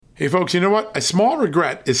Hey folks, you know what? A small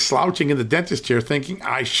regret is slouching in the dentist chair thinking,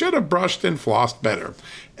 I should have brushed and flossed better.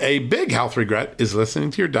 A big health regret is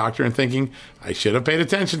listening to your doctor and thinking, I should have paid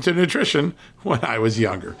attention to nutrition when I was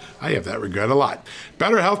younger. I have that regret a lot.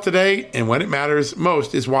 Better health today, and when it matters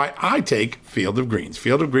most, is why I take Field of Greens.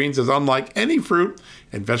 Field of Greens is unlike any fruit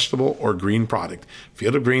and vegetable or green product.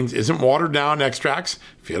 Field of Greens isn't watered down extracts.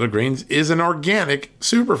 Field of Greens is an organic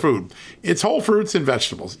superfood. It's whole fruits and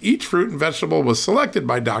vegetables. Each fruit and vegetable was selected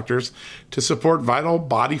by doctors to support vital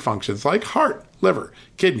body functions like heart, liver,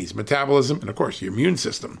 kidneys, metabolism, and of course, your immune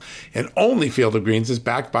system. And only Field of Greens is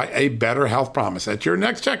backed by a better health promise. At your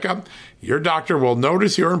next checkup, your doctor will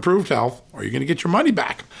notice your improved health, or you're going to get your money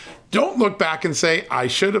back. Don't look back and say, I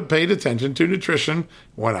should have paid attention to nutrition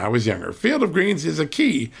when I was younger. Field of Greens is a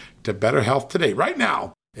key to better health today, right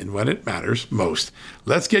now, and when it matters most.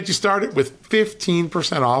 Let's get you started with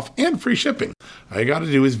 15% off and free shipping. All you got to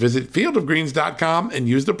do is visit fieldofgreens.com and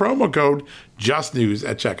use the promo code JUSTNEWS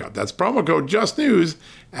at checkout. That's promo code JUSTNEWS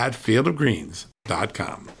at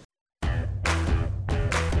fieldofgreens.com.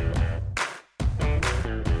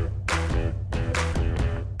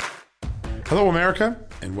 Hello, America,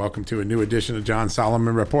 and welcome to a new edition of John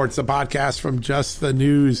Solomon Reports, the podcast from Just the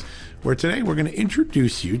News, where today we're going to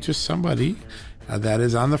introduce you to somebody that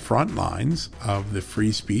is on the front lines of the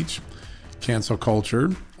free speech, cancel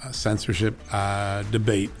culture, censorship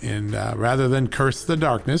debate. And rather than curse the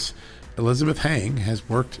darkness, Elizabeth Heng has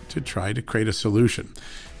worked to try to create a solution.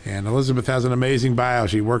 And Elizabeth has an amazing bio.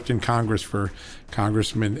 She worked in Congress for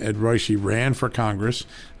Congressman Ed Royce. She ran for Congress.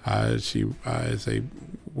 She is a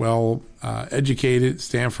well-educated,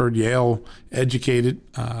 Stanford, Yale educated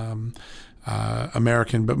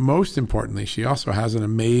American. But most importantly, she also has an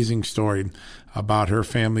amazing story about her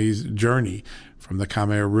family's journey from the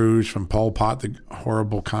Khmer Rouge, from Pol Pot, the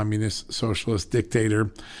horrible communist socialist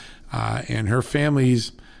dictator, and her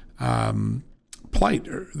family's plight,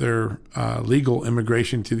 their legal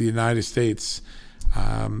immigration to the United States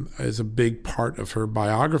is a big part of her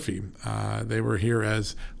biography. They were here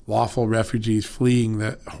as lawful refugees fleeing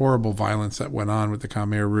the horrible violence that went on with the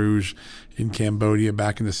Khmer Rouge in Cambodia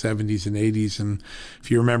back in the 70s and 80s. And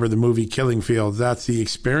if you remember the movie Killing Fields, that's the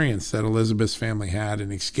experience that Elizabeth's family had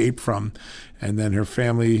and escaped from. And then her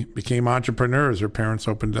family became entrepreneurs. Her parents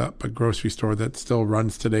opened up a grocery store that still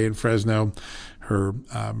runs today in Fresno. Her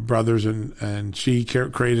brothers and she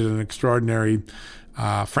created an extraordinary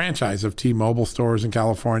franchise of T-Mobile stores in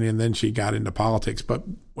California, and then she got into politics. But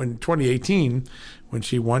in 2018, when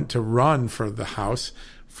she went to run for the House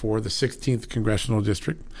for the 16th Congressional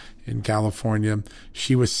District in California,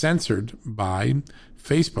 she was censored by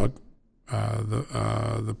Facebook.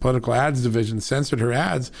 The political ads division censored her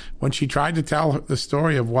ads when she tried to tell the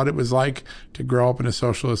story of what it was like to grow up in a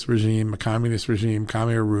socialist regime, a communist regime,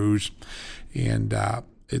 Khmer Rouge. And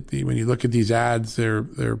when you look at these ads,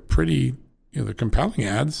 they're pretty, they're compelling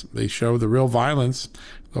ads. They show the real violence,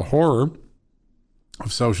 the horror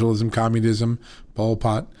of socialism, communism, Pol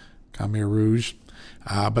Pot, Khmer Rouge.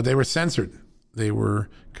 But they were censored. They were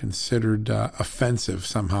considered offensive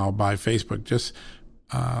somehow by Facebook. Just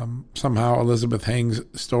somehow Elizabeth Heng's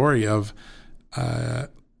story of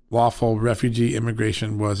lawful refugee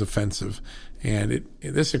immigration was offensive. And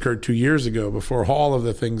this occurred 2 years ago, before all of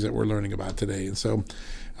the things that we're learning about today. And so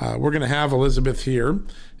we're going to have Elizabeth here,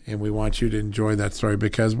 and we want you to enjoy that story,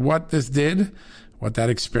 because what that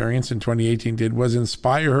experience in 2018 did was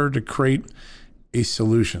inspire her to create a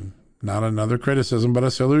solution. Not another criticism, but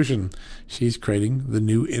a solution. She's creating the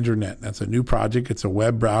new internet. That's a new project. It's a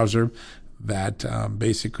web browser that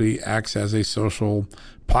basically acts as a social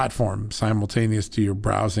platform simultaneous to your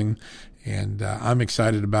browsing. And I'm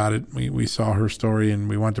excited about it. We saw her story, and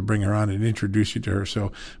we want to bring her on and introduce you to her.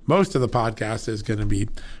 So most of the podcast is going to be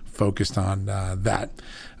focused on that.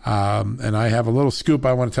 And I have a little scoop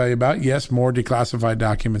I want to tell you about. Yes, more declassified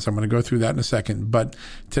documents. I'm going to go through that in a second. But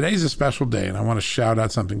today's a special day, and I want to shout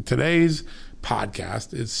out something. Today's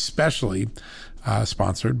podcast is specially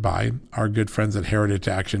sponsored by our good friends at Heritage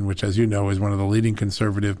Action, which, as you know, is one of the leading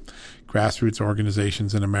conservative grassroots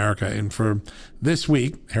organizations in America. And for this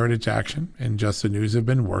week, Heritage Action and Just the News have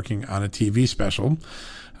been working on a TV special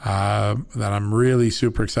that I'm really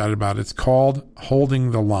super excited about. It's called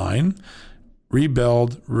Holding the Line: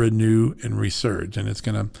 Rebuild, Renew, and Resurge. And it's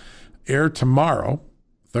going to air tomorrow,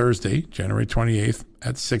 Thursday, January 28th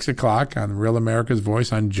at 6 o'clock on Real America's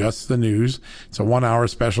Voice on Just the News. It's a 1-hour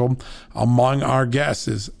special. Among our guests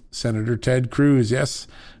is Senator Ted Cruz. Yes,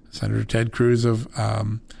 Senator Ted Cruz of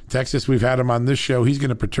Texas. We've had him on this show. He's going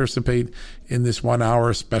to participate in this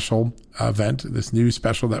 1-hour special event, this new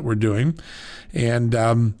special that we're doing. And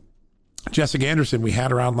Jessica Anderson, we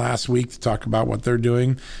had her on last week to talk about what they're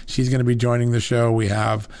doing. She's going to be joining the show. We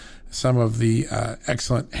have some of the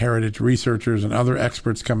excellent heritage researchers and other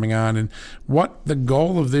experts coming on. And what the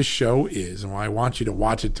goal of this show is, and why I want you to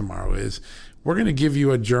watch it tomorrow, is we're going to give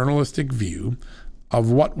you a journalistic view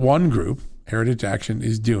of what one group, Heritage Action,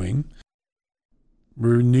 is doing,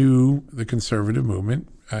 renew the conservative movement,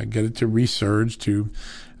 get it to resurge, to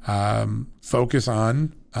focus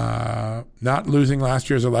on not losing last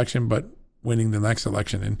year's election, but winning the next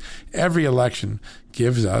election. And every election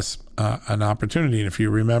gives us an opportunity. And if you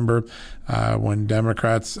remember when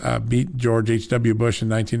Democrats beat George H.W. Bush in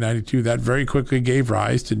 1992, that very quickly gave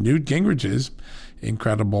rise to Newt Gingrich's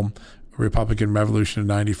incredible Republican Revolution of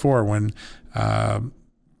 94, when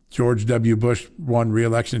George W. Bush won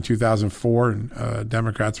re-election in 2004, and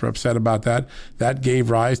Democrats were upset about that. That gave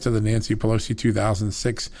rise to the Nancy Pelosi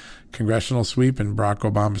 2006 congressional sweep and Barack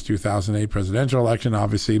Obama's 2008 presidential election.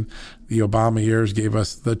 Obviously, the Obama years gave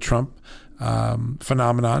us the Trump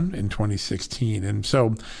phenomenon in 2016. And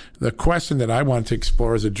so the question that I want to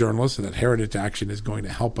explore as a journalist, and that Heritage Action is going to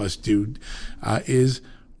help us do, is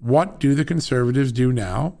what do the conservatives do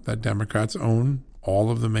now that Democrats own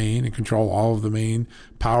all of the main and control all of the main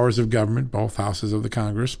powers of government, both houses of the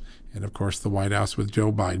Congress, and of course the White House with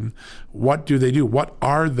Joe Biden? What do they do? What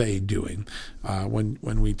are they doing? When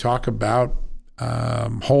we talk about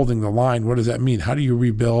holding the line, what does that mean? How do you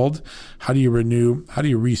rebuild? How do you renew? How do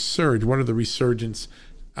you resurge? What are the resurgence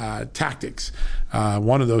tactics?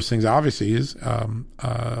 One of those things obviously is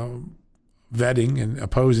vetting and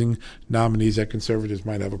opposing nominees that conservatives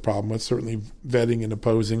might have a problem with. Certainly vetting and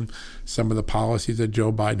opposing some of the policies that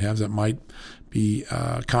Joe Biden has that might be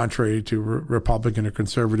contrary to Republican or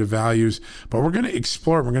conservative values. But we're going to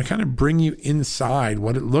explore, we're going to kind of bring you inside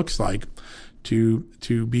what it looks like to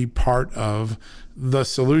be part of the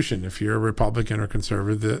solution. If you're a Republican or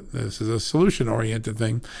conservative, this is a solution-oriented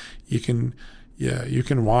thing. You can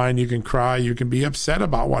whine, you can cry, you can be upset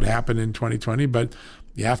about what happened in 2020, but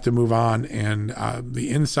you have to move on. And the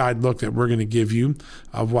inside look that we're going to give you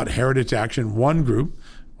of what Heritage Action, one group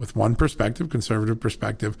with one perspective, conservative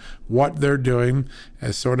perspective, what they're doing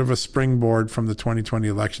as sort of a springboard from the 2020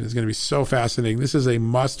 election is going to be so fascinating. This is a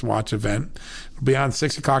must-watch event. It'll be on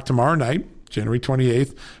 6 o'clock tomorrow night, January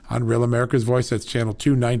 28th, on Real America's Voice. That's channel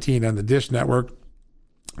 219 on the Dish Network,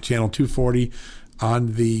 channel 240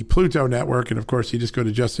 on the Pluto Network. And of course, you just go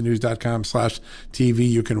to justthenews.com/TV.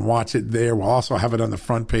 You can watch it there. We'll also have it on the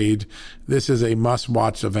front page. This is a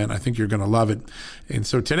must-watch event. I think you're going to love it. And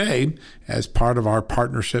so today, as part of our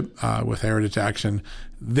partnership with Heritage Action,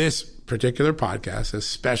 this particular podcast is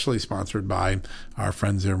specially sponsored by our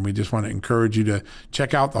friends there. And we just want to encourage you to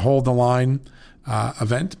check out the Hold the Line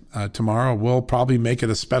event tomorrow. We'll probably make it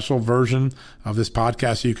a special version of this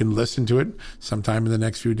podcast so you can listen to it sometime in the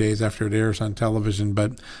next few days after it airs on television.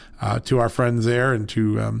 But to our friends there and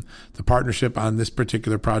to the partnership on this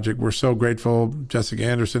particular project, we're so grateful. Jessica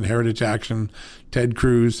Anderson, Heritage Action, Ted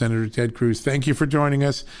Cruz, Senator Ted Cruz, thank you for joining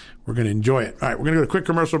us. We're going to enjoy it. All right, we're going to go to a quick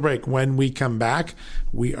commercial break. When we come back,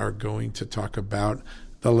 we are going to talk about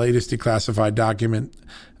the latest declassified document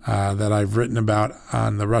that I've written about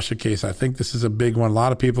on the Russia case. I think this is a big one. A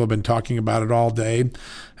lot of people have been talking about it all day.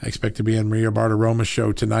 I expect to be on Maria Bartiromo's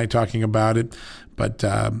show tonight talking about it. But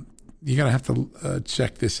you're going to have to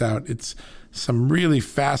check this out. It's some really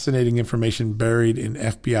fascinating information buried in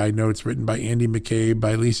FBI notes written by Andy McCabe,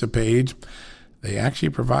 by Lisa Page. They actually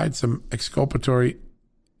provide some exculpatory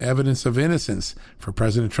evidence of innocence for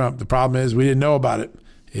President Trump. The problem is we didn't know about it.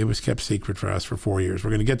 It was kept secret for us for 4 years. We're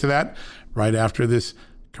going to get to that right after this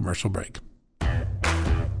commercial break.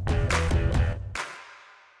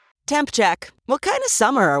 Temp check. What kind of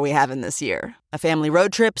summer are we having this year? A family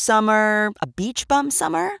road trip summer? A beach bum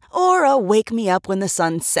summer? Or a wake me up when the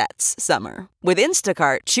sun sets summer? With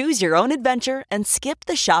Instacart, choose your own adventure and skip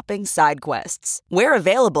the shopping side quests. Where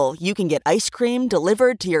available, you can get ice cream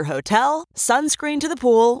delivered to your hotel, sunscreen to the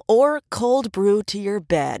pool, or cold brew to your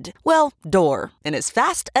bed. Well, door, in as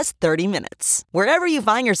fast as 30 minutes. Wherever you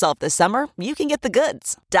find yourself this summer, you can get the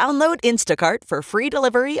goods. Download Instacart for free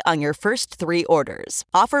delivery on your first 3 orders.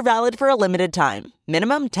 Offer valid for a limited time.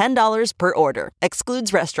 Minimum $10 per order.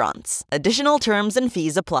 Excludes restaurants. Additional terms and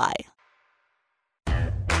fees apply.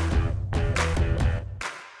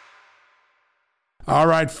 All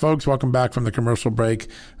right, folks, welcome back from the commercial break.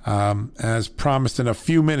 As promised, in a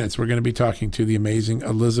few minutes, we're going to be talking to the amazing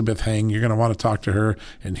Elizabeth Heng. You're going to want to talk to her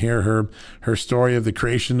and hear her story of the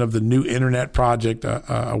creation of the New Internet Project,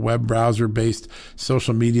 a web browser-based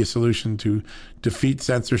social media solution to defeat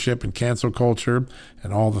censorship and cancel culture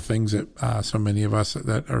and all the things that so many of us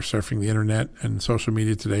that are surfing the internet and social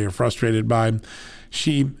media today are frustrated by.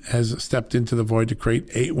 she has stepped into the void to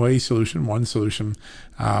create one solution.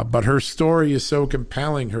 But her story is so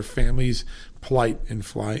compelling. Her family's plight in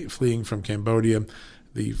fleeing from Cambodia,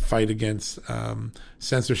 the fight against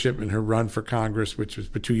censorship in her run for Congress, which was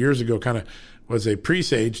 2 years ago, kind of was a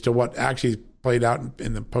presage to what actually played out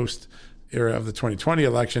in the post era of the 2020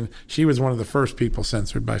 election. She was one of the first people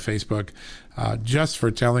censored by Facebook just for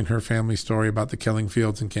telling her family story about the killing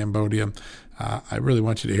fields in Cambodia. I really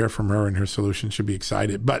want you to hear from her, and her solution should be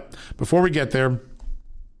excited. But before we get there,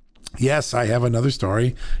 yes, I have another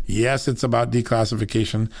story. Yes, it's about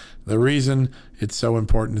declassification. The reason it's so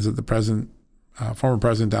important is that the former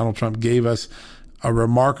President Donald Trump gave us a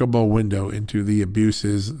remarkable window into the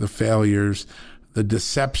abuses, the failures, the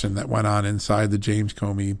deception that went on inside the James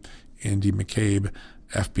Comey, Andy McCabe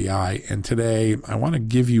FBI. And today I want to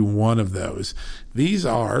give you one of those. These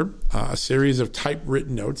are a series of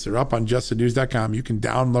typewritten notes. They're up on justthenews.com. You can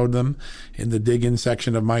download them in the dig in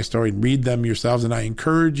section of my story and read them yourselves. And I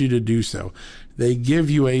encourage you to do so. They give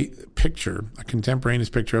you a picture, a contemporaneous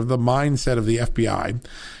picture of the mindset of the FBI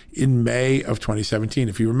in May of 2017.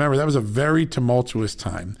 If you remember, that was a very tumultuous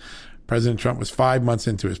time. President Trump was 5 months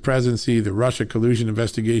into his presidency. The Russia collusion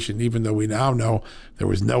investigation, even though we now know there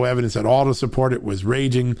was no evidence at all to support it, was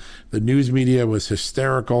raging. The news media was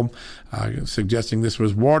hysterical, suggesting this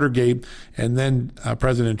was Watergate. And then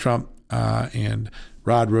President Trump and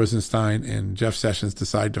Rod Rosenstein and Jeff Sessions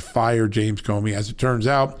decided to fire James Comey. As it turns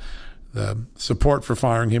out, the support for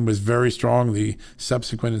firing him was very strong. The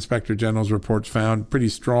subsequent Inspector General's reports found pretty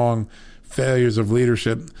strong failures of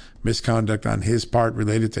leadership, misconduct on his part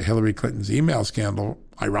related to Hillary Clinton's email scandal,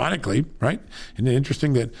 ironically, right? Isn't it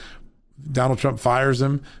interesting that Donald Trump fires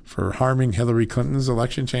him for harming Hillary Clinton's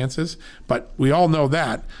election chances? But we all know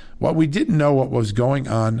that. What we didn't know what was going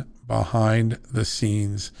on behind the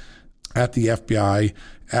scenes at the FBI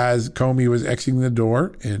as Comey was exiting the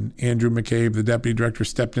door and Andrew McCabe, the deputy director,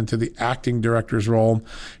 stepped into the acting director's role,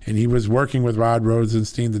 and he was working with Rod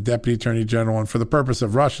Rosenstein, the deputy attorney general, and for the purpose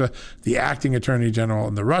of Russia, the acting attorney general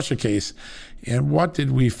in the Russia case. And what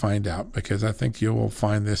did we find out? Because I think you will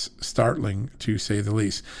find this startling, to say the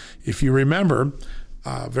least. If you remember,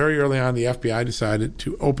 very early on, the FBI decided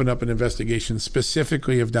to open up an investigation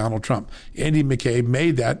specifically of Donald Trump. Andy McCabe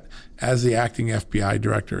made that as the acting FBI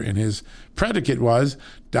director, and his predicate was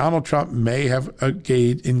Donald Trump may have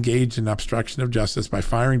engaged in obstruction of justice by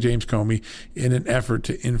firing James Comey in an effort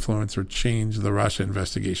to influence or change the Russia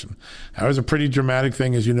investigation. That was a pretty dramatic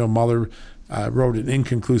thing. As you know, Mueller wrote an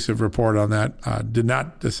inconclusive report on that, did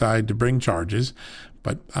not decide to bring charges,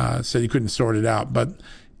 but said he couldn't sort it out. But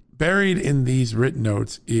buried in these written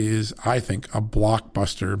notes is, I think, a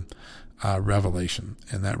blockbuster revelation.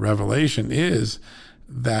 And that revelation is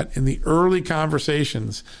that in the early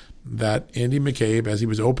conversations that Andy McCabe, as he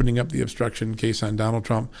was opening up the obstruction case on Donald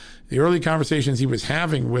Trump, the early conversations he was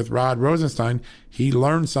having with Rod Rosenstein, he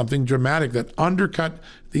learned something dramatic that undercut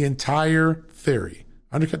the entire theory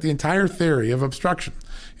of obstruction.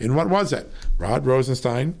 And what was it? Rod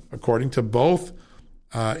Rosenstein, according to both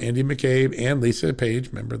Andy McCabe and Lisa Page,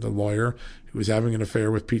 remember the lawyer who was having an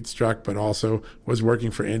affair with Pete Strzok, but also was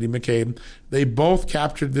working for Andy McCabe, they both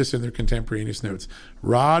captured this in their contemporaneous notes.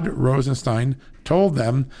 Rod Rosenstein told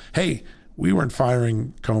them, hey, we weren't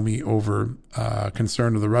firing Comey over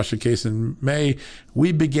concern of the Russia case in May.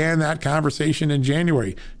 We began that conversation in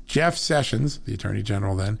January. Jeff Sessions, the attorney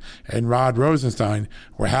general then, and Rod Rosenstein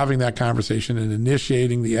were having that conversation and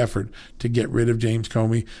initiating the effort to get rid of James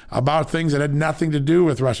Comey about things that had nothing to do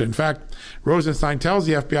with Russia. In fact, Rosenstein tells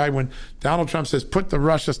the FBI when Donald Trump says, put the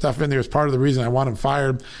Russia stuff in there as part of the reason I want him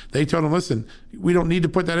fired, they told him, listen, we don't need to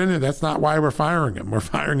put that in there. That's not why we're firing him. We're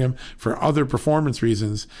firing him for other performance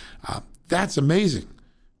reasons. That's amazing.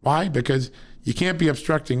 Why? Because you can't be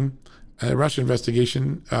obstructing a Russia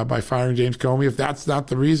investigation by firing James Comey if that's not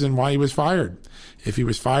the reason why he was fired. If he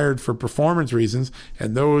was fired for performance reasons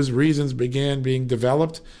and those reasons began being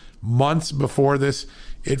developed months before this,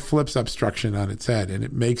 it flips obstruction on its head, and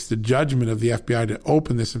it makes the judgment of the FBI to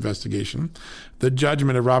open this investigation, the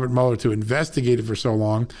judgment of Robert Mueller to investigate it for so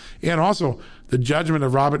long, and also the judgment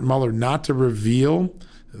of Robert Mueller not to reveal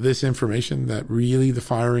this information that really the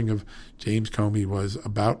firing of James Comey was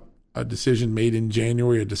about a decision made in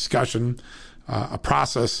January, a discussion, a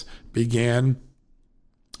process begun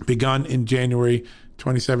in January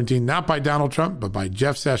 2017, not by Donald Trump, but by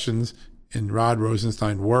Jeff Sessions and Rod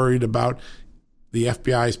Rosenstein, worried about the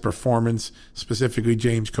FBI's performance, specifically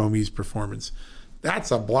James Comey's performance. That's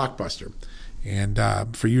a blockbuster. And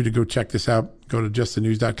for you to go check this out, go to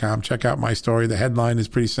justthenews.com, check out my story. The headline is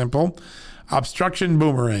pretty simple. Obstruction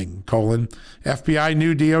boomerang, FBI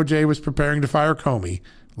knew DOJ was preparing to fire Comey.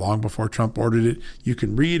 long before Trump ordered it. You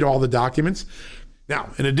can read all the documents. Now,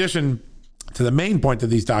 in addition to the main point that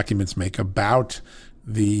these documents make about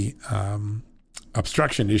the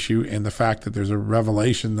obstruction issue and the fact that there's a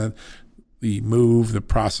revelation that the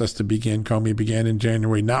process to begin Comey began in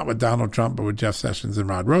January, not with Donald Trump, but with Jeff Sessions and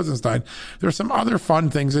Rod Rosenstein. There's some other fun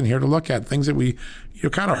things in here to look at, things that you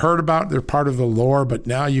kind of heard about. They're part of the lore, but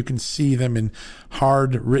now you can see them in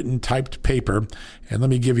hard written typed paper. And let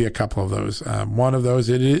me give you a couple of those. One of those,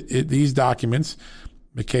 these documents,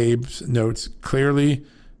 McCabe's notes, clearly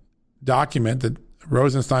document that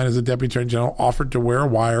Rosenstein, as a deputy attorney general, offered to wear a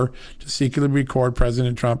wire to secretly record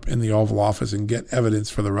President Trump in the Oval Office and get evidence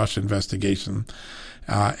for the Russia investigation.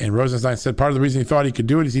 And Rosenstein said part of the reason he thought he could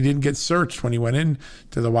do it is he didn't get searched when he went in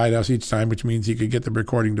to the White House each time, which means he could get the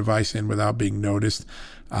recording device in without being noticed.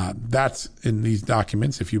 That's in these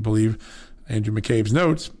documents, if you believe Andrew McCabe's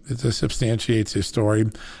notes. It substantiates his story.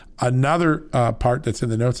 Another part that's in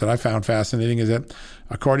the notes that I found fascinating is that,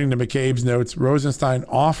 according to McCabe's notes, Rosenstein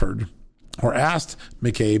offered or asked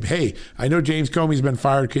McCabe, hey, I know James Comey's been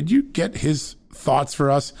fired. Could you get his thoughts for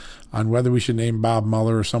us on whether we should name Bob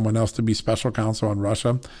Mueller or someone else to be special counsel on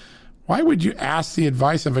Russia? Why would you ask the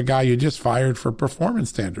advice of a guy you just fired for performance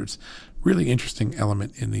standards? Really interesting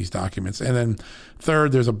element in these documents. And then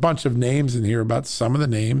third, there's a bunch of names in here about some of the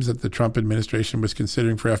names that the Trump administration was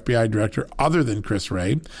considering for FBI director other than Chris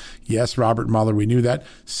Wray. Yes, Robert Mueller, we knew that.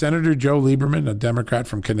 Senator Joe Lieberman, a Democrat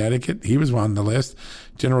from Connecticut, he was on the list.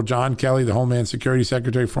 General John Kelly, the Homeland Security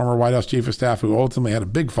Secretary, former White House Chief of Staff, who ultimately had a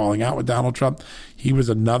big falling out with Donald Trump. He was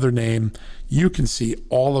another name. You can see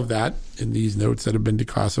all of that in these notes that have been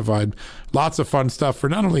declassified. Lots of fun stuff for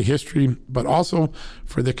not only history, but also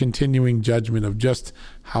for the continuing judgment of just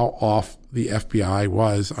how off the FBI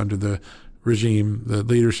was under the regime, the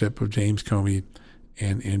leadership of James Comey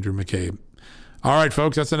and Andrew McCabe. All right,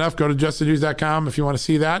 folks, that's enough. Go to justthenews.com if you want to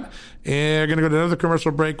see that. And we're going to go to another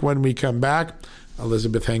commercial break. When we come back,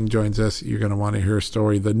 Elizabeth Heng joins us. You're going to want to hear her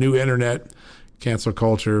story, the new internet, cancel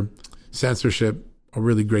culture, censorship, a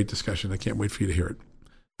really great discussion. I can't wait for you to hear it.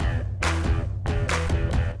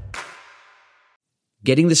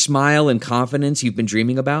 Getting the smile and confidence you've been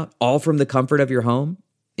dreaming about, all from the comfort of your home,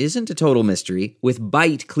 isn't a total mystery with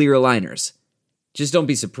Byte clear aligners. Just don't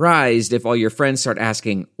be surprised if all your friends start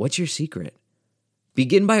asking, what's your secret?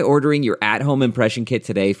 Begin by ordering your at-home impression kit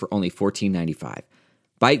today for only $14.95.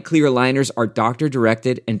 Byte clear aligners are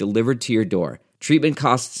doctor-directed and delivered to your door. Treatment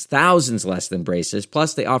costs thousands less than braces,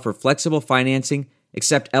 plus they offer flexible financing,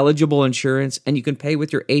 accept eligible insurance, and you can pay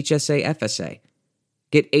with your HSA FSA.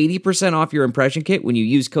 Get 80% off your impression kit when you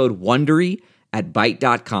use code WONDERY at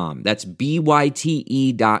Byte.com. That's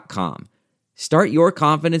BYTE.com. Start your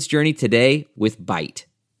confidence journey today with Byte.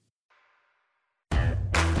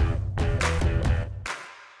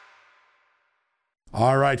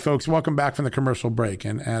 All right, folks, welcome back from the commercial break.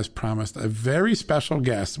 And as promised, a very special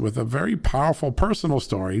guest with a very powerful personal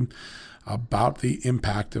story about the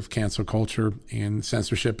impact of cancel culture and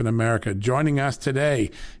censorship in America. Joining us today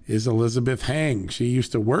is Elizabeth Heng. She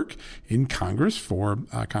used to work in Congress for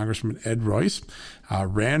Congressman Ed Royce,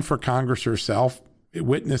 ran for Congress herself,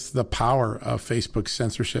 witnessed the power of Facebook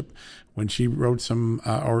censorship when she wrote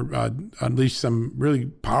unleashed some really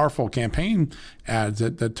powerful campaign ads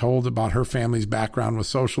that told about her family's background with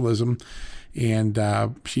socialism. And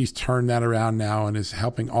she's turned that around now and is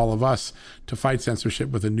helping all of us to fight censorship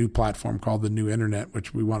with a new platform called the New Internet,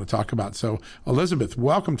 which we want to talk about. So, Elizabeth,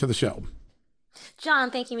 welcome to the show.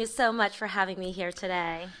 John, thank you so much for having me here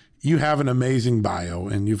today. You have an amazing bio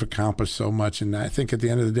and you've accomplished so much. And I think at the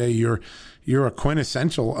end of the day, you're a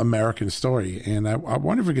quintessential American story. And I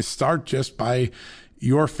wonder if we could start just by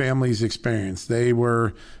your family's experience. They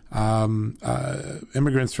were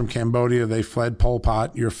immigrants from Cambodia. They fled Pol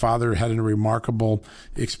Pot. Your father had a remarkable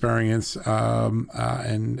experience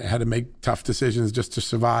and had to make tough decisions just to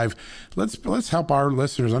survive. Let's help our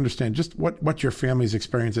listeners understand just what your family's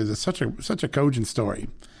experience is. It's such a cogent story.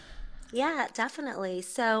 Yeah, definitely.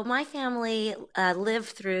 So my family lived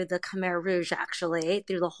through the Khmer Rouge, actually,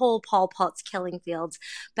 through the whole Pol Pot's killing fields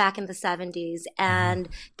back in the 70s. And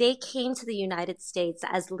they came to the United States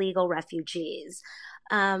as legal refugees.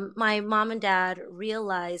 My mom and dad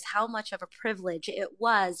realized how much of a privilege it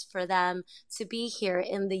was for them to be here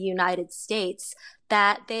in the United States,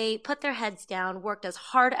 that they put their heads down, worked as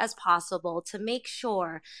hard as possible to make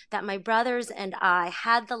sure that my brothers and I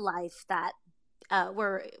had the life that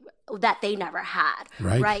they never had.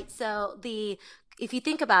 Right. So if you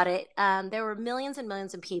think about it, there were millions and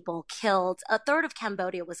millions of people killed. A third of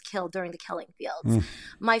Cambodia was killed during the killing fields.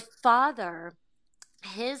 My father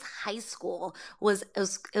his high school was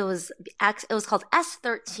called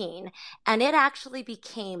S13, and it actually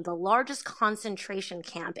became the largest concentration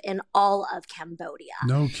camp in all of Cambodia.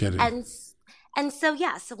 No kidding. And so,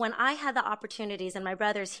 yeah, so when I had the opportunities and my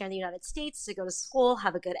brothers here in the United States to go to school,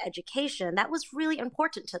 have a good education, that was really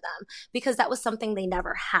important to them because that was something they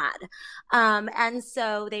never had. And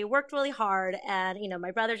so they worked really hard. And,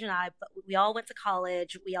 my brothers and I, we all went to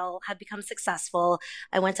college. We all have become successful.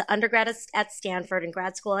 I went to undergrad at Stanford and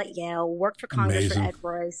grad school at Yale, worked for Congress Amazing. for Ed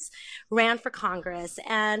Royce, ran for Congress.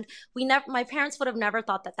 And my parents would have never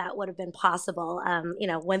thought that would have been possible,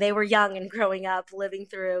 when they were young and growing up, living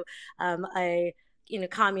through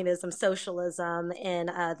communism, socialism in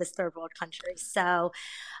this third world country. So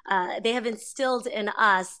they have instilled in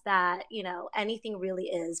us that, anything really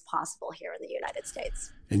is possible here in the United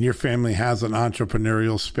States. And your family has an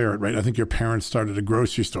entrepreneurial spirit, right? I think your parents started a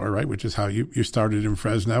grocery store, right? Which is how you started in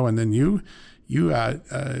Fresno. And then you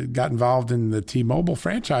got involved in the T-Mobile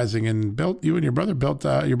franchising and you and your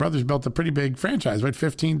brothers built a pretty big franchise, right?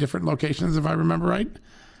 15 different locations, if I remember right.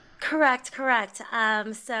 Correct.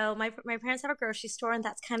 So my parents have a grocery store, and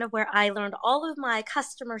that's kind of where I learned all of my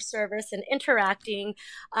customer service and interacting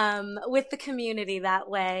with the community that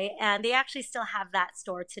way. And they actually still have that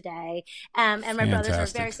store today. And my brothers are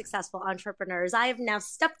very successful entrepreneurs. I have now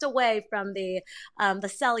stepped away from the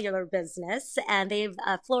cellular business, and they've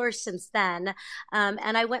flourished since then.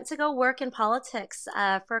 And I went to go work in politics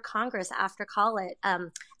for Congress after college,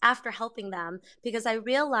 after helping them, because I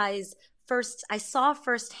realized I saw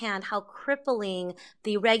firsthand how crippling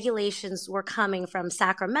the regulations were coming from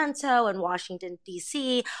Sacramento and Washington,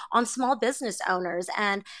 D.C. on small business owners.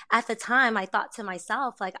 And at the time, I thought to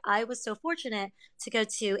myself, I was so fortunate to go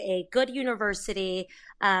to a good university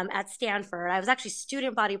at Stanford. I was actually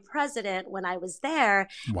student body president when I was there.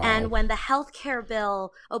 Wow. And when the healthcare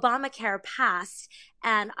bill, Obamacare, passed,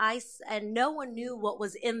 and no one knew what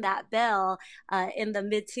was in that bill in the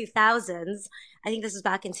mid 2000s. I think this was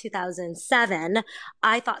back in 2007.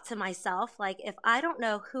 I thought to myself, if I don't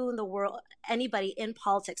know who in the world, anybody in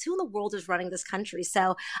politics, who in the world is running this country?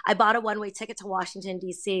 So I bought a one-way ticket to Washington,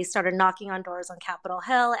 D.C., started knocking on doors on Capitol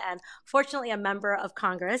Hill, and fortunately a member of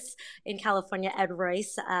Congress in California, Ed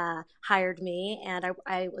Royce, hired me, and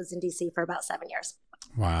I was in D.C. for about 7 years.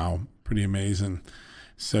 Wow, pretty amazing.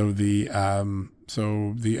 So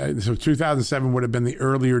 2007 would have been the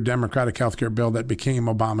earlier Democratic healthcare bill that became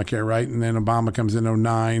Obamacare, right? And then Obama comes in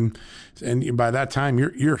 2009, and by that time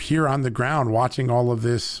you're here on the ground watching all of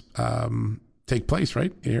this take place,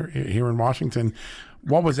 right? Here in Washington.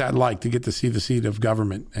 What was that like to get to see the seat of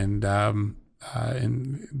government and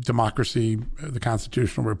democracy, the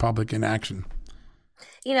constitutional republic in action?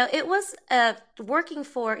 It was working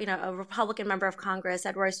for, a Republican member of Congress.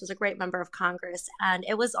 Ed Royce was a great member of Congress. And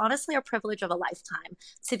it was honestly a privilege of a lifetime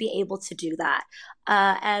to be able to do that.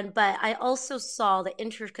 But I also saw the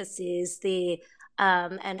intricacies,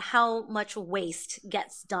 and how much waste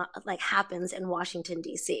gets done, happens in Washington,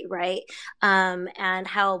 D.C., right? And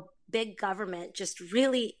how big government just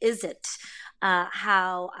really isn't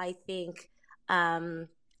how I think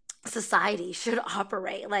society should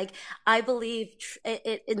operate. I believe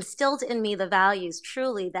it instilled in me the values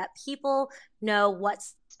truly that people know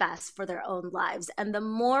what's best for their own lives. And the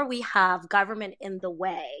more we have government in the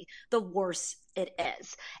way, the worse it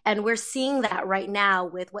is. And we're seeing that right now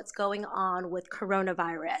with what's going on with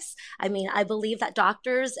coronavirus. I mean, I believe that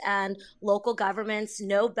doctors and local governments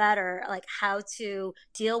know better, how to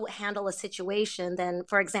handle a situation than,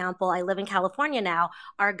 for example, I live in California now.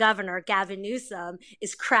 Our governor, Gavin Newsom,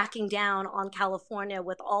 is cracking down on California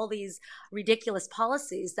with all these ridiculous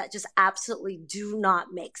policies that just absolutely do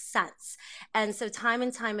not make sense. And so time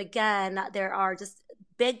and time again, there are just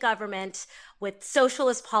big government with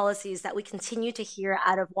socialist policies that we continue to hear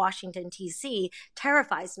out of Washington, D.C.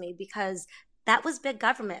 terrifies me, because that was big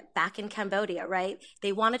government back in Cambodia, right?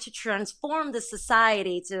 They wanted to transform the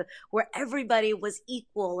society to where everybody was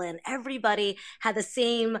equal and everybody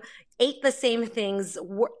ate the same things,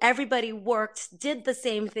 everybody worked, did the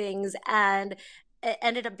same things, and it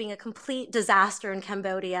ended up being a complete disaster in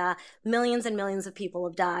Cambodia. Millions and millions of people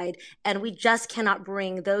have died. And we just cannot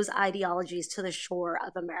bring those ideologies to the shore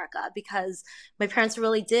of America, because my parents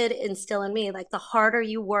really did instill in me, the harder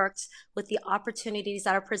you worked with the opportunities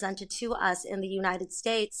that are presented to us in the United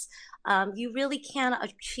States, you really can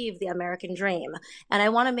achieve the American dream. And I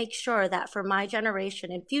want to make sure that for my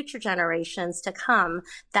generation and future generations to come,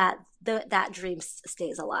 that that dream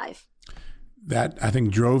stays alive. That, I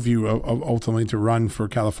think, drove you ultimately to run for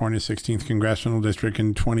California's 16th congressional district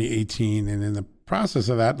in 2018, and in the process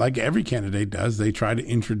of that, like every candidate does, they try to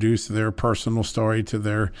introduce their personal story to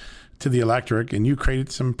the electorate, and you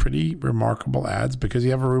created some pretty remarkable ads because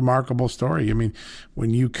you have a remarkable story. I mean, when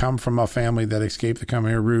you come from a family that escaped the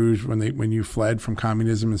Khmer Rouge, when you fled from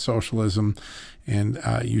communism and socialism, and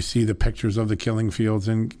you see the pictures of the killing fields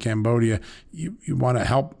in Cambodia, you want to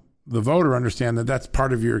help the voter understand that that's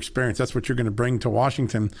part of your experience. That's what you're going to bring to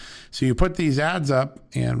Washington. So you put these ads up,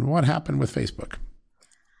 and what happened with Facebook?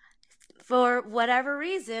 For whatever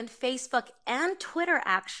reason, Facebook and Twitter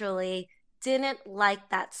actually didn't like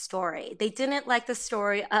that story. They didn't like the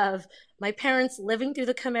story of my parents living through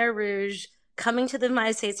the Khmer Rouge, coming to the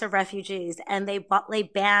United States of refugees, and they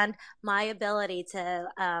banned my ability to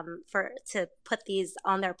put these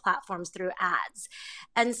on their platforms through ads.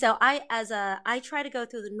 And so I try to go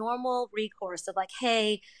through the normal recourse of like,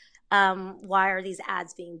 hey, why are these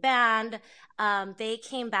ads being banned? They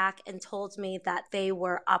came back and told me that they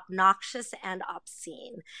were obnoxious and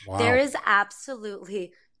obscene. Wow. There is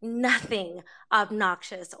absolutely nothing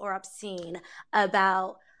obnoxious or obscene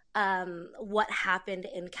about what happened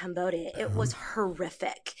in Cambodia. It was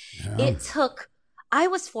horrific. Yeah. I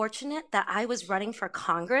was fortunate that I was running for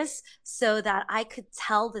Congress so that I could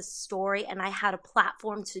tell this story, and I had a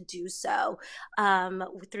platform to do so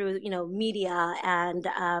through, media and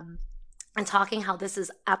talking how this is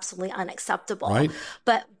absolutely unacceptable. Right.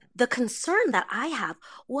 But the concern that I have,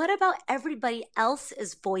 what about everybody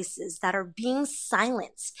else's voices that are being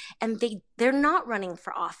silenced and they're not running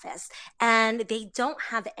for office and they don't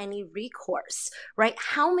have any recourse, right?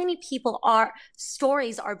 How many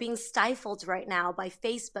stories are being stifled right now by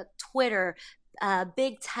Facebook, Twitter,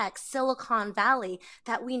 big tech, Silicon Valley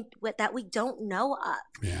that we don't know of.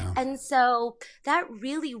 Yeah. And so that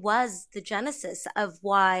really was the genesis of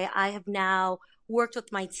why I have now worked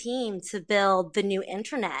with my team to build the new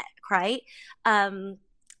internet, right?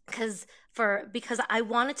 Because I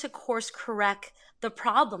wanted to course correct the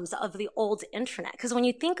problems of the old internet. Because when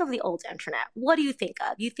you think of the old internet, what do you think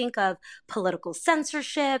of? You think of political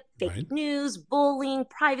censorship, fake news, bullying,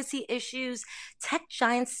 privacy issues, tech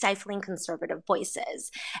giants stifling conservative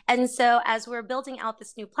voices. And so as we're building out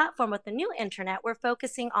this new platform with the new internet, we're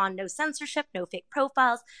focusing on no censorship, no fake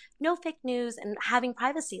profiles, no fake news, and having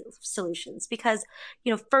privacy solutions. Because,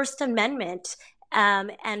 First Amendment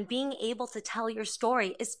and being able to tell your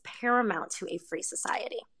story is paramount to a free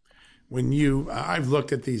society. When I've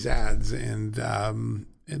looked at these ads, and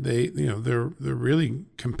they're really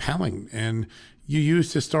compelling, and you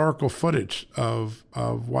used historical footage of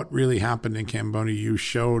what really happened in Cambodia. You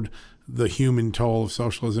showed the human toll of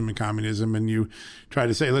socialism and communism, and you try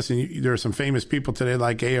to say, listen, there are some famous people today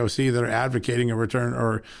like AOC that are advocating a return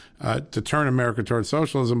or to turn America towards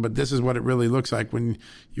socialism, but this is what it really looks like when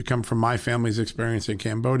you come from my family's experience in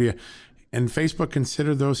Cambodia. And Facebook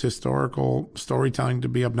considered those historical storytelling to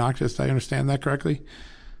be obnoxious. Did I understand that correctly?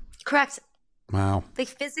 Correct. Wow. They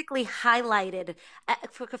physically highlighted,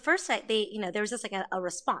 for first sight, there was just like a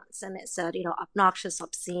response, and it said, obnoxious,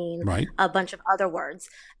 obscene, right, a bunch of other words.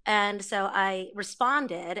 And so I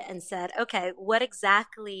responded and said, okay, what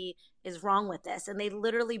exactly is wrong with this? And they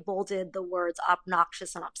literally bolded the words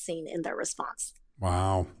obnoxious and obscene in their response.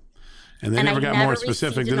 Wow. And they never got more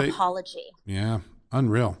specific, did they? Apology. Yeah.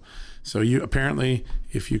 Unreal. So you apparently,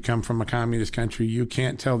 if you come from a communist country, you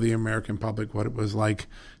can't tell the American public what it was like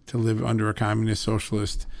to live under a communist,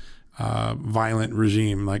 socialist, violent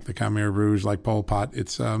regime like the Khmer Rouge, like Pol Pot.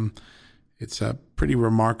 It's a pretty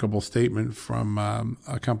remarkable statement from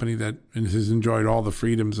a company that has enjoyed all the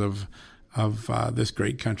freedoms of this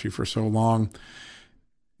great country for so long.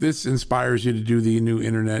 This inspires you to do the new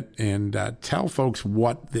internet, and tell folks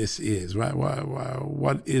what this is.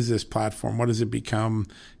 What is this platform? What does it become?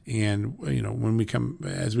 And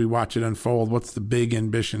as we watch it unfold, what's the big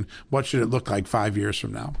ambition? What should it look like 5 years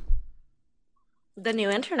from now? The new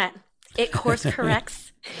internet. It course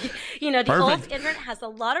corrects. The Perfect. old internet has a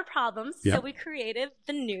lot of problems, Yep. so we created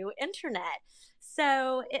the new internet.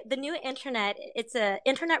 So the new internet, it's an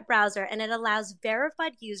internet browser, and it allows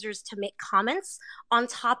verified users to make comments on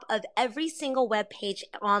top of every single web page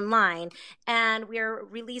online. And we're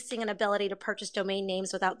releasing an ability to purchase domain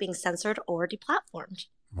names without being censored or deplatformed.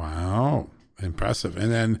 Wow. Impressive.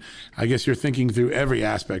 And then I guess you're thinking through every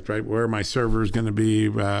aspect, right? Where are my servers going to be?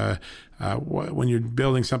 When you're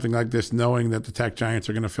building something like this, knowing that the tech giants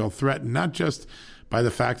are going to feel threatened, not just by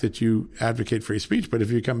the fact that you advocate free speech, but if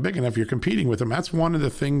you become big enough, you're competing with them. That's one of the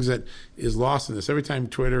things that is lost in this. Every time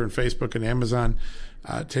Twitter and Facebook and Amazon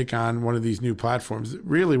take on one of these new platforms,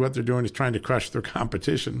 really what they're doing is trying to crush their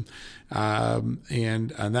competition.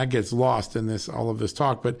 And that gets lost in all of this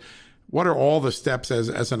talk. But what are all the steps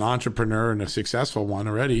as an entrepreneur and a successful one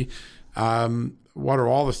already What are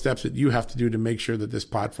all the steps that you have to do to make sure that this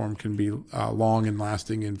platform can be long and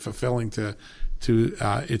lasting and fulfilling to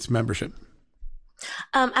its membership?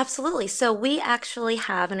 Absolutely. So we actually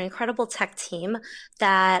have an incredible tech team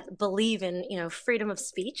that believe in, freedom of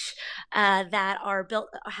speech, that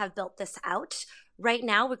have built this out. Right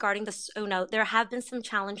now, regarding this, there have been some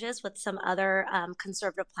challenges with some other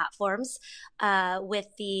conservative platforms. With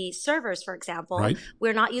the servers, for example, Right.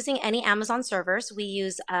 we're not using any Amazon servers. We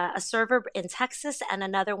use a server in Texas and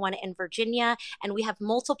another one in Virginia, and we have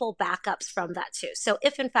multiple backups from that too. So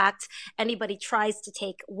if in fact anybody tries to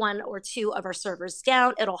take one or two of our servers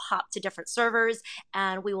down, it'll hop to different servers,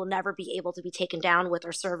 and we will never be able to be taken down with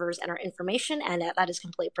our servers and our information, and that is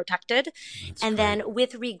completely protected. That's And great. then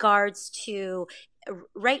with regards to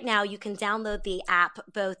right now, you can download the app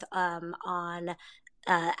both on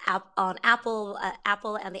Apple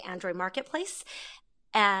and the Android Marketplace.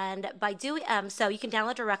 And by doing so, you can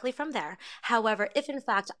download directly from there. However, if in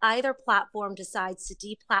fact either platform decides to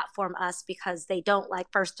deplatform us because they don't like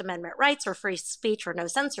First Amendment rights or free speech or no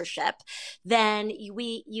censorship, then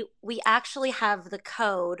we actually have the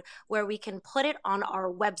code where we can put it on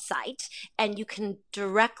our website, and you can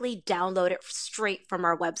directly download it straight from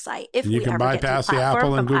our website. If You we can ever get bypass the deplatformed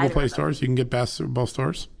Apple and from Google either Play of them. stores. You can get past both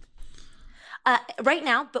stores. Right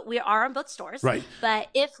now, but we are on both stores. Right. But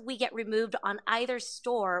if we get removed on either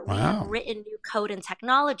store, we Wow. have written new code and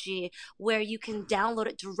technology where you can download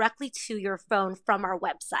it directly to your phone from our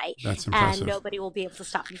website. That's impressive. And nobody will be able to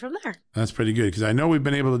stop you from there. That's pretty good, because I know we've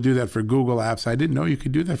been able to do that for Google apps. I didn't know you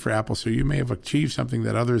could do that for Apple, so you may have achieved something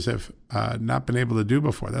that others have not been able to do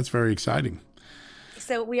before. That's very exciting.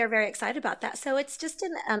 So we are very excited about that. So it's just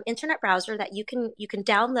an internet browser that you can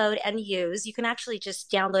download and use. You can actually just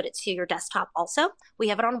download it to your desktop also. We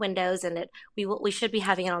have it on Windows, and we should be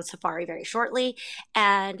having it on Safari very shortly.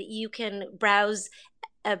 And you can browse,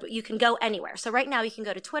 you can go anywhere. So right now you can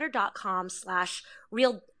go to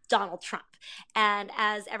twitter.com/real Donald Trump. And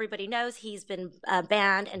as everybody knows, he's been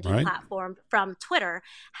banned and Right. deplatformed from Twitter.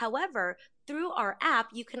 However, through our app,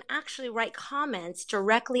 you can actually write comments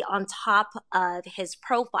directly on top of his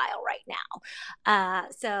profile right now.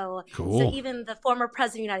 So Cool. even the former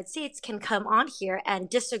president of the United States can come on here and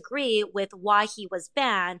disagree with why he was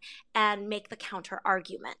banned and make the counter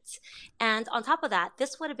argument. And on top of that,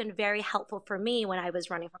 this would have been very helpful for me when I was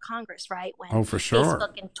running for Congress, right? When Oh, for sure.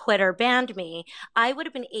 Facebook and Twitter banned me, I would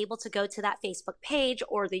have been able to go to that Facebook page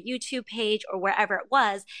or the YouTube page or wherever it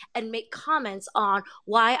was and make comments on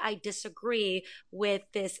why I disagree with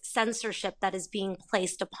this censorship that is being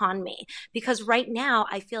placed upon me. Because right now,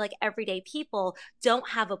 I feel like everyday people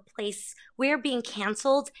don't have a place. We're being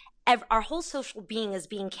canceled. Our whole social being is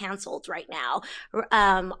being canceled right now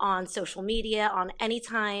on social media. On any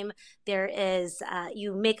time there is,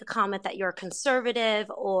 you make a comment that you're conservative,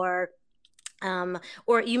 or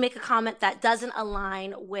you make a comment that doesn't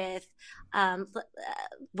align with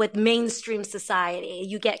mainstream society,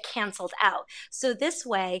 you get canceled out. So this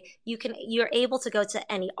way, you're able to go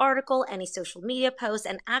to any article, any social media post,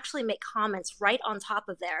 and actually make comments right on top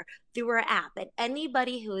of there through our app. And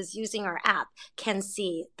anybody who is using our app can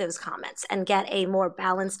see those comments and get a more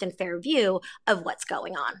balanced and fair view of what's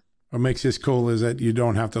going on. What makes this cool is that you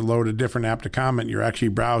don't have to load a different app to comment. You're actually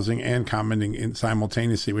browsing and commenting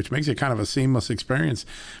simultaneously, which makes it kind of a seamless experience.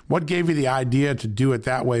 What gave you the idea to do it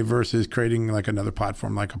that way versus creating like another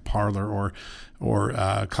platform like a Parler or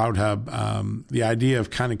CloutHub? The idea of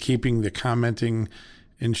kind of keeping the commenting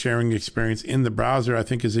and sharing experience in the browser, I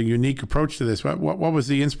think, is a unique approach to this. What was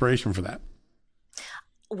the inspiration for that?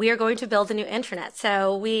 We are going to build a new internet.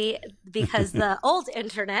 Because the old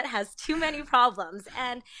internet has too many problems.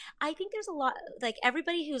 And I think there's a lot, like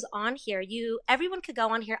everybody who's on here, everyone could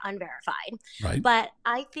go on here unverified. Right. But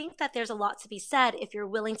I think that there's a lot to be said if you're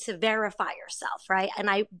willing to verify yourself, right? And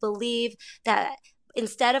I believe that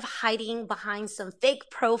instead of hiding behind some fake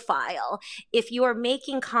profile, if you are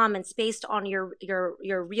making comments based on a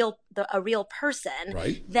real person,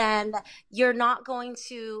 Right. then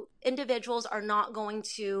individuals are not going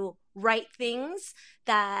to write things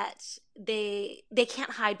that they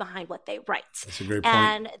can't hide behind what they write. That's a great point.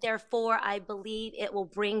 And therefore, I believe it will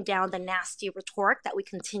bring down the nasty rhetoric that we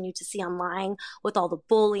continue to see online with all the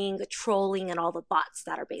bullying, the trolling, and all the bots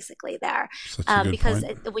that are basically there. Such a good Because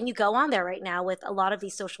point. when you go on there right now with a lot of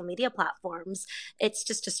these social media platforms, it's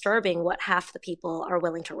just disturbing what half the people are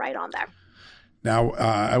willing to write on there. Now,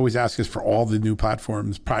 I always ask this for all the new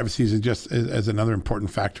platforms. Privacy is just as another important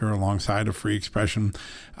factor alongside of free expression.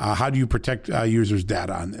 How do you protect users'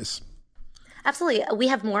 data on this? Absolutely. We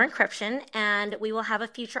have more encryption and we will have a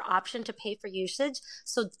future option to pay for usage.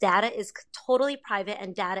 So data is totally private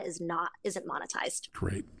and data isn't monetized.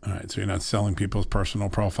 Great. All right. So you're not selling people's personal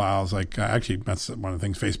profiles. Like actually, that's one of the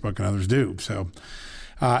things Facebook and others do. So,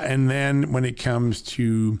 and then when it comes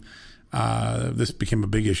to, this became a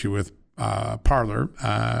big issue with Parler.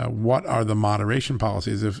 What are the moderation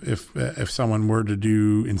policies if someone were to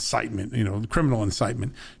do incitement, criminal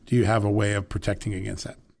incitement? Do you have a way of protecting against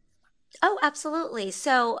that? Oh, absolutely.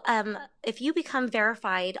 So if you become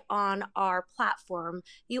verified on our platform,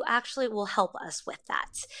 you actually will help us with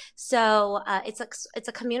that. So it's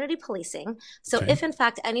a community policing. So Okay. if in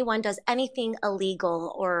fact anyone does anything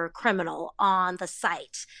illegal or criminal on the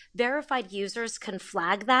site, verified users can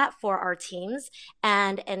flag that for our teams,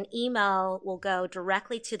 and an email will go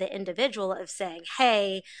directly to the individual of saying,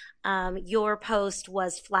 hey, your post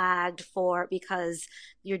was flagged because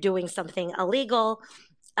you're doing something illegal.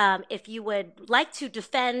 If you would like to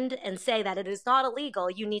defend and say that it is not illegal,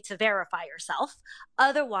 you need to verify yourself.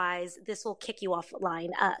 Otherwise, this will kick you offline,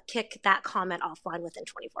 kick that comment offline within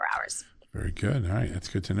 24 hours. Very good. All right. That's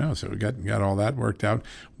good to know. So we got all that worked out.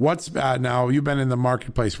 What's now you've been in the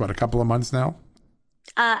marketplace, a couple of months now?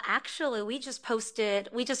 Actually, we just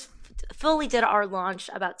fully did our launch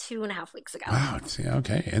about 2.5 weeks ago. Wow.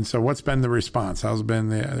 Okay. And so what's been the response? How's been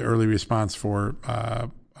the early response for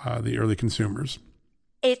the early consumers?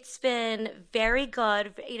 It's been very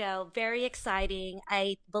good, very exciting.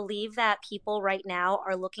 I believe that people right now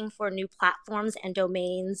are looking for new platforms and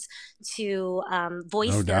domains to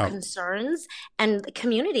voice their concerns and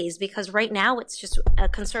communities, because right now it's just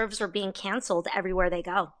conservatives are being canceled everywhere they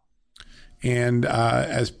go. And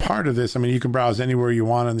as part of this, you can browse anywhere you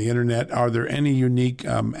want on the internet. Are there any unique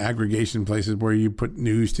aggregation places where you put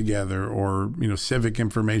news together or, civic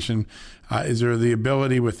information? Is there the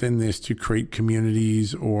ability within this to create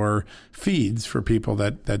communities or feeds for people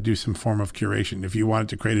that do some form of curation? If you wanted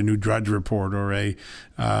to create a new Drudge report or a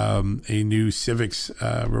new civics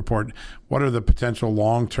report, what are the potential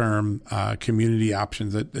long-term community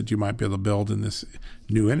options that you might be able to build in this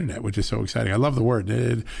new internet, which is so exciting? I love the word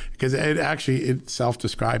because it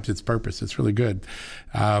self-describes its purpose. It's really good.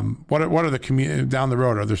 What are the down the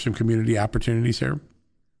road? Are there some community opportunities here?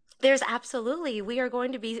 There's absolutely. We are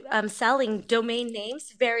going to be selling domain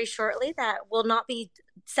names very shortly that will not be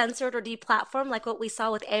censored or deplatformed like what we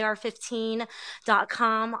saw with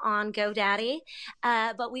AR15.com on GoDaddy.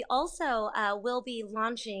 But we also will be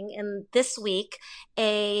launching in this week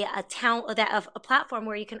a platform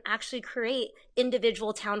where you can actually create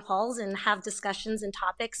individual town halls and have discussions and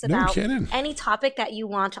topics about any topic that you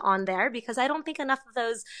want on there, because I don't think enough of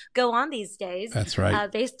those go on these days. That's right.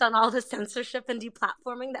 Based on all the censorship and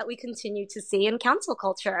deplatforming that we continue to see in council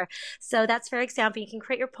culture. So that's very exciting. You can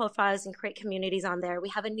create your profiles and create communities on there. We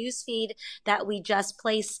have a news feed that we just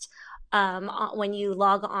placed when you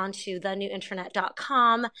log on to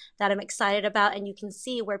thenewinternet.com that I'm excited about, and you can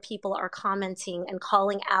see where people are commenting and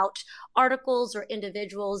calling out articles or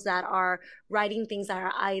individuals that are writing things that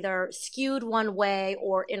are either skewed one way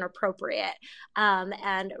or inappropriate,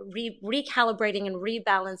 and recalibrating and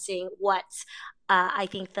rebalancing what I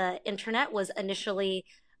think the internet was initially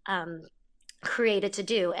created to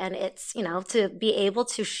do. And it's, to be able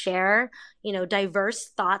to share, diverse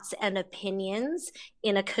thoughts and opinions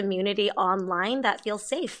in a community online that feels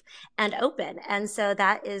safe and open. And so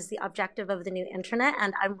that is the objective of the new internet.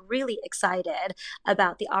 And I'm really excited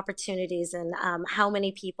about the opportunities and how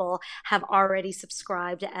many people have already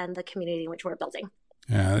subscribed and the community in which we're building.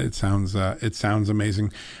 Yeah, it sounds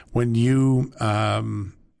amazing. When you,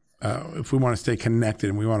 if we want to stay connected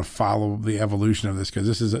and we want to follow the evolution of this, because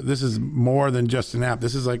this is more than just an app.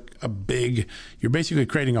 This is like you're basically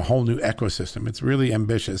creating a whole new ecosystem. It's really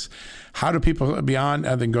ambitious. How do people beyond,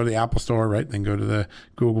 then go to the Apple Store, right? Then go to the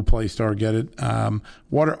Google Play Store, get it.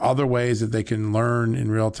 What are other ways that they can learn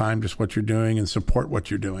in real time just what you're doing and support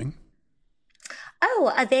what you're doing?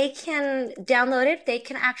 They can download it. They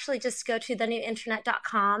can actually just go to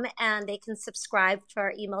thenewinternet.com and they can subscribe to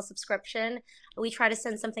our email subscription. We try to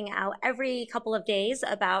send something out every couple of days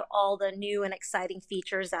about all the new and exciting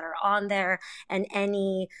features that are on there, and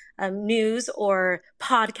any news or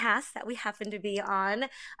podcasts that we happen to be on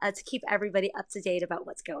to keep everybody up to date about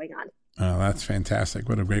what's going on. Oh, that's fantastic.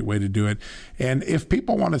 What a great way to do it. And if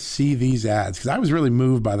people want to see these ads, because I was really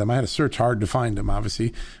moved by them, I had to search hard to find them,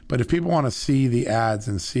 obviously. But if people want to see the ads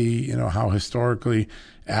and see, how historically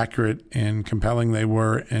accurate and compelling they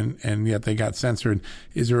were, and yet they got censored.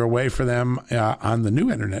 Is there a way for them on the new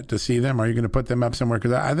internet to see them? Are you going to put them up somewhere?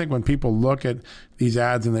 Because I think when people look at these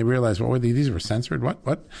ads and they realize, well, these were censored,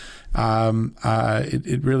 what?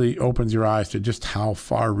 It really opens your eyes to just how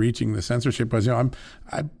far-reaching the censorship was. I'm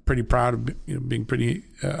pretty proud of being pretty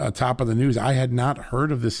top of the news. I had not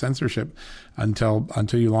heard of this censorship until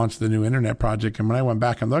you launched the New Internet Project, and when I went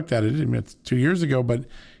back and looked at it, it's 2 years ago, but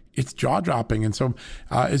it's jaw-dropping. And so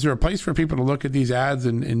is there a place for people to look at these ads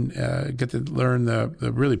and get to learn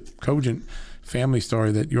the really cogent family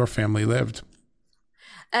story that your family lived?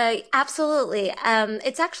 Absolutely.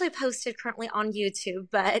 It's actually posted currently on YouTube,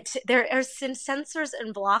 but there are some censors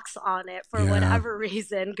and blocks on it for whatever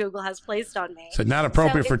reason Google has placed on me. So not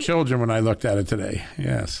appropriate for children when I looked at it today.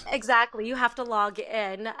 Yes. Exactly. You have to log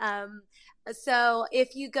in. So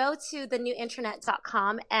if you go to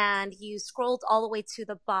thenewinternet.com and you scrolled all the way to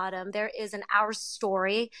the bottom, there is an Our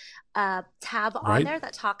Story tab on there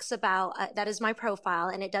that talks about, that is my profile,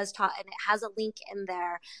 and it does talk, and it has a link in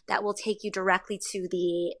there that will take you directly to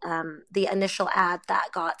the initial ad that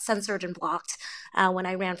got censored and blocked when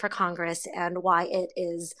I ran for Congress, and why it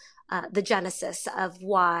is the genesis of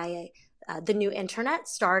why the New Internet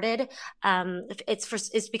started.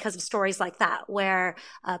 It's because of stories like that where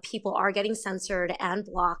people are getting censored and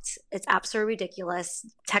blocked. It's absolutely ridiculous.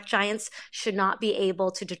 Tech giants should not be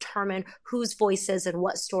able to determine whose voices and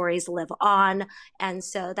what stories live on. And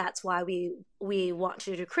so that's why we want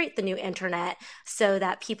to create the New Internet, so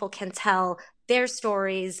that people can tell their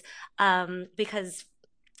stories, because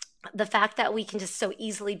the fact that we can just so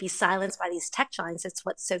easily be silenced by these tech giants, it's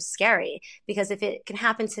what's so scary. Because if it can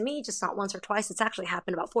happen to me, just not once or twice, it's actually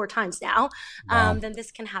happened about 4 times now, then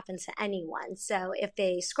this can happen to anyone. So if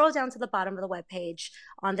they scroll down to the bottom of the webpage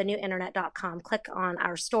on thenewinternet.com, click on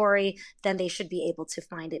Our Story, then they should be able to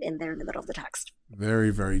find it in there in the middle of the text.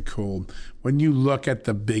 Very, very cool. When you look at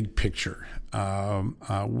the big picture,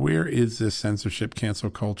 where is this censorship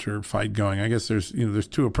cancel culture fight going? I guess there's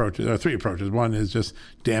 2 approaches, or 3 approaches. One is just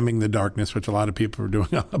damning the darkness, which a lot of people are doing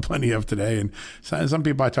plenty of today. And some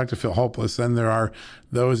people I talk to feel hopeless. Then there are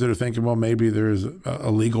those that are thinking, well, maybe there's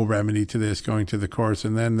a legal remedy to this, going to the courts.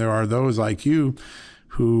 And then there are those like you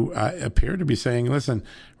who appear to be saying, listen,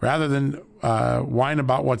 rather than whine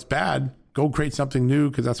about what's bad, go create something new,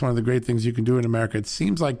 because that's one of the great things you can do in America. It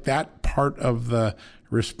seems like that part of the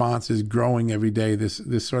response is growing every day.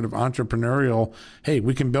 This sort of entrepreneurial, hey,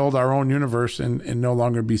 we can build our own universe and no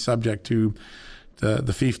longer be subject to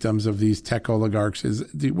the fiefdoms of these tech oligarchs.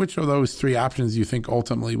 Which of those 3 options do you think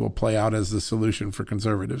ultimately will play out as the solution for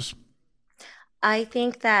conservatives? I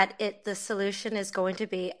think that the solution is going to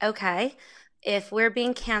be, okay, if we're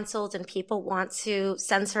being canceled and people want to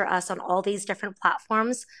censor us on all these different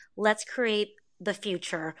platforms, let's create the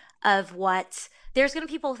future of what there's going to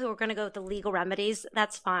be people who are going to go with the legal remedies.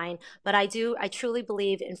 That's fine. But I truly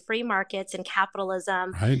believe in free markets and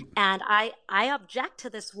capitalism. Right. And I object to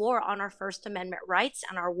this war on our First Amendment rights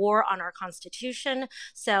and our war on our Constitution.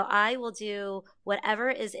 So I will do whatever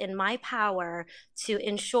is in my power to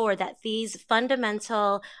ensure that these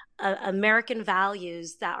fundamental American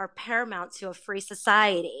values that are paramount to a free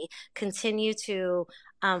society continue to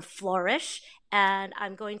flourish. And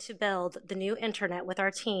I'm going to build the New Internet with our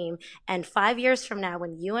team. And 5 years from now,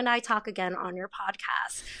 when you and I talk again on your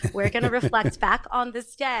podcast, we're going to reflect back on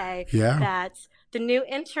this day that the New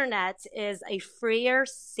Internet is a freer,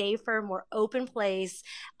 safer, more open place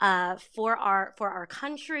for our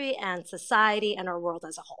country and society and our world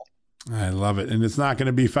as a whole. I love it. And it's not going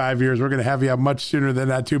to be 5 years. We're going to have you up much sooner than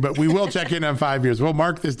that, too. But we will check in on 5 years. We'll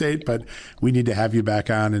mark this date, but we need to have you back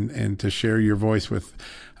on and to share your voice with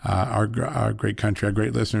our great country, our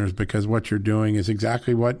great listeners, because what you're doing is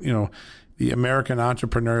exactly what, the American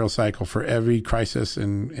entrepreneurial cycle. For every crisis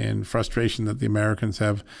and frustration that the Americans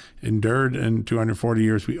have endured in 240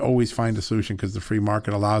 years, we always find a solution because the free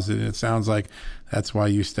market allows it. And it sounds like that's why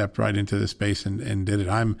you stepped right into this space and did it.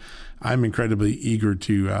 I'm incredibly eager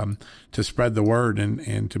to spread the word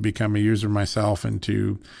and to become a user myself and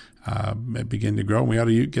to begin to grow. And we ought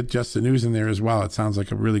to get Just the News in there as well. It sounds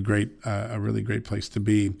like a really great place to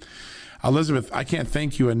be. Elizabeth, I can't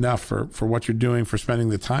thank you enough for what you're doing, for spending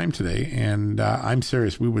the time today. And I'm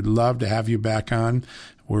serious. We would love to have you back on.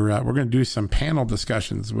 We're going to do some panel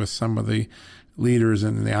discussions with some of the leaders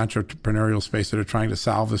in the entrepreneurial space that are trying to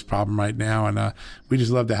solve this problem right now. And we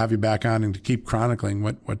just love to have you back on and to keep chronicling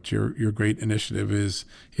what your great initiative is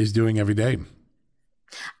doing every day.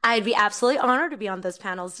 I'd be absolutely honored to be on those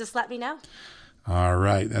panels. Just let me know. All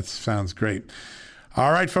right. That sounds great.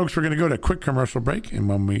 All right, folks, we're going to go to a quick commercial break. And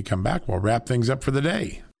when we come back, we'll wrap things up for the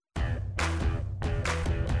day.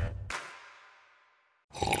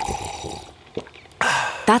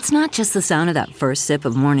 That's not just the sound of that first sip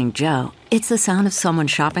of Morning Joe. It's the sound of someone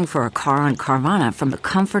shopping for a car on Carvana from the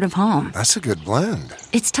comfort of home. That's a good blend.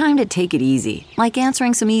 It's time to take it easy, like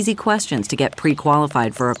answering some easy questions to get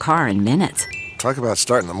pre-qualified for a car in minutes. Talk about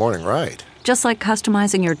starting the morning right. Just like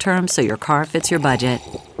customizing your terms so your car fits your budget.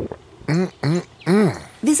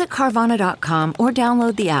 Visit Carvana.com or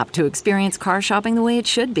download the app to experience car shopping the way it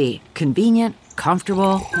should be. Convenient,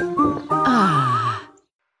 comfortable.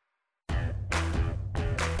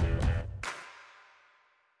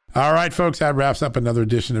 All right, folks, that wraps up another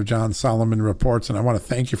edition of John Solomon Reports, and I want to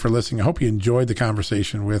thank you for listening. I hope you enjoyed the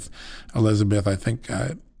conversation with Elizabeth. I think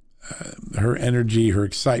her energy, her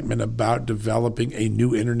excitement about developing a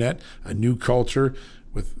new internet, a new culture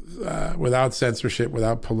without censorship,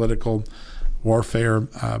 without political warfare,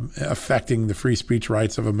 affecting the free speech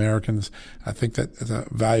rights of Americans. I think that is a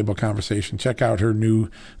valuable conversation. Check out the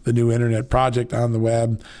new internet project on the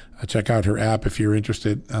web. Check out her app if you're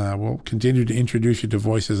interested. We'll continue to introduce you to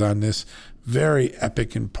voices on this very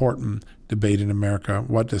epic, important debate in America.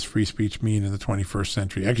 What does free speech mean in the 21st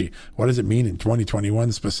century? Actually, what does it mean in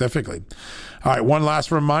 2021 specifically? All right, one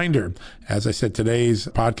last reminder. As I said, today's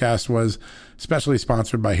podcast was specially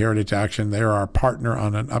sponsored by Heritage Action. They're our partner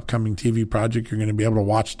on an upcoming TV project you're going to be able to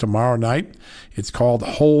watch tomorrow night. It's called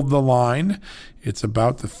Hold the Line. It's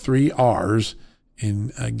about the 3 R's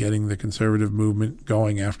in getting the conservative movement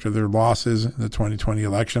going after their losses in the 2020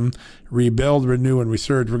 election. Rebuild, renew, and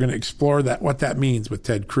resurge. We're going to explore what that means with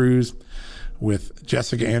Ted Cruz, with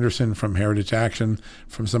Jessica Anderson from Heritage Action,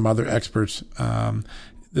 from some other experts.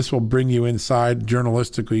 This will bring you inside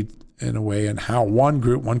journalistically in a way, and how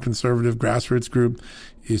one conservative grassroots group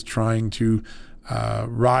is trying to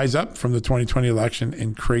rise up from the 2020 election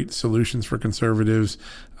and create solutions for conservatives,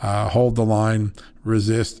 hold the line,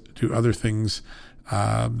 resist, do other things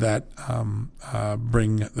that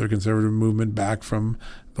bring the conservative movement back from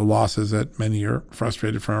the losses that many are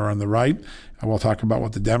frustrated from on the right. And we'll talk about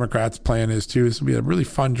what the Democrats' plan is too. This will be a really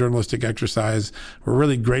fun journalistic exercise. We're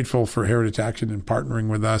really grateful for Heritage Action in partnering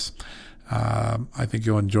with us. I think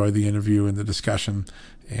you'll enjoy the interview and the discussion,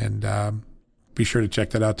 and be sure to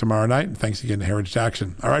check that out tomorrow night. And thanks again to Heritage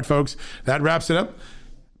Action. All right, folks, that wraps it up.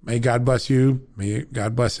 May God bless you. May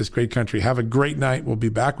God bless this great country. Have a great night. We'll be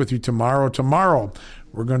back with you tomorrow. Tomorrow,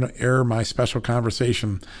 we're going to air my special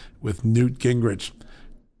conversation with Newt Gingrich,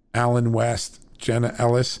 Alan West, Jenna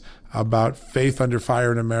Ellis about faith under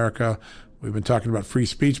fire in America. We've been talking about free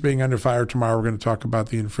speech being under fire. Tomorrow, we're going to talk about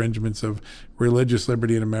the infringements of religious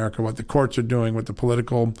liberty in America, what the courts are doing, what the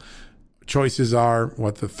political choices are,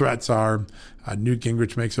 what the threats are. Newt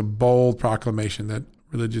Gingrich makes a bold proclamation that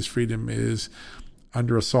religious freedom is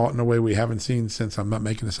under assault in a way we haven't seen since, I'm not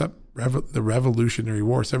making this up, the Revolutionary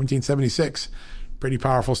War, 1776. Pretty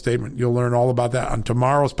powerful statement. You'll learn all about that on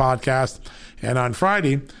tomorrow's podcast. And on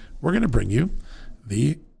Friday, we're going to bring you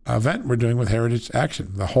the event we're doing with Heritage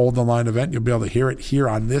Action, the Hold the Line event. You'll be able to hear it here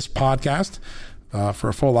on this podcast for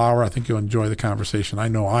a full hour. I think you'll enjoy the conversation. I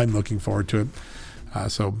know I'm looking forward to it.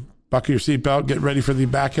 So buckle your seatbelt, get ready for the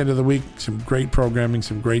back end of the week. Some great programming,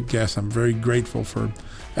 some great guests. I'm very grateful for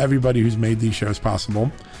everybody who's made these shows possible.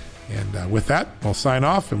 And with that, we'll sign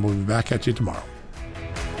off, and we'll be back at you tomorrow.